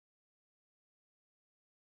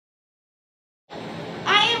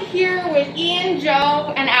here with Ian,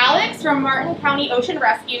 Joe, and Alex from Martin County Ocean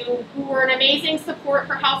Rescue, who were an amazing support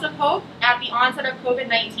for House of Hope at the onset of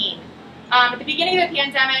COVID-19. At the beginning of the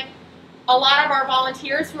pandemic, a lot of our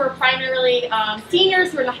volunteers who are primarily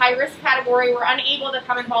seniors who are in the high-risk category were unable to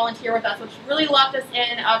come and volunteer with us, which really left us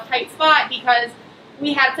in a tight spot because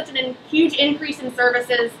we had such a huge increase in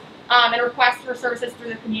services and requests for services through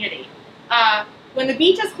the community. When the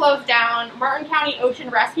beaches closed down, Martin County Ocean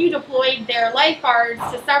Rescue deployed their lifeguards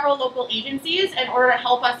to several local agencies in order to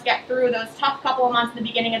help us get through those tough couple of months in the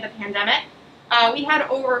beginning of the pandemic. We had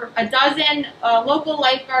over a dozen local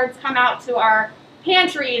lifeguards come out to our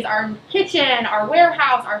pantries, our kitchen, our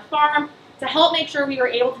warehouse, our farm, to help make sure we were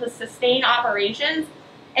able to sustain operations.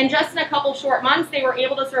 And just in a couple short months, they were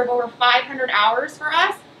able to serve over 500 hours for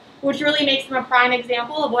us, which really makes them a prime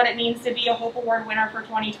example of what it means to be a Hope Award winner for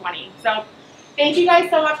 2020. So thank you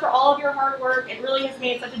guys so much for all of your hard work. It really has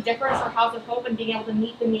made such a difference for House of Hope and being able to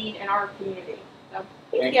meet the need in our community. So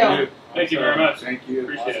thank you. Thank you very much. Thank you.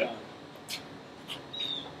 Appreciate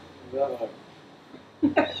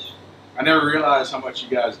it. I never realized how much you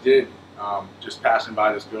guys did just passing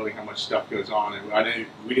by this building, how much stuff goes on. And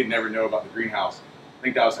we didn't ever know about the greenhouse. I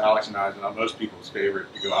think that was Alex and I's and most people's favorite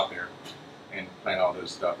to go out there and plant all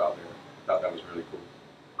this stuff out there. I thought that was really cool.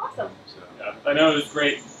 Awesome. So. Yeah, I know it was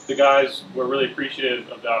great. The guys were really appreciative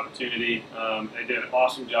of the opportunity. They did an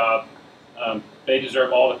awesome job. They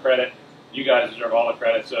deserve all the credit. You guys deserve all the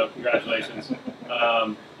credit, so congratulations.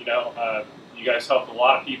 You guys helped a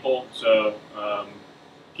lot of people, so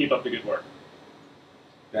keep up the good work.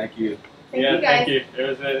 Thank you. Thank you guys. Thank you.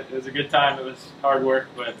 It was a good time. It was hard work,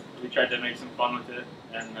 but we tried to make some fun with it.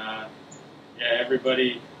 And yeah,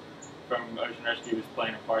 everybody from Ocean Rescue was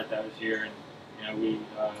playing a part that was here, and we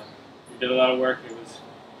did a lot of work. It was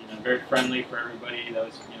very friendly for everybody that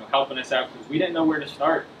was helping us out because we didn't know where to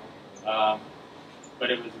start, but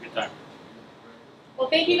it was a good time. Well,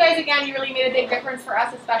 thank you guys again. You really made a big difference for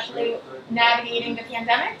us, especially navigating the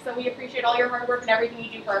pandemic. So we appreciate all your hard work and everything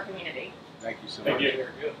you do for our community. Thank you so Thank much. you.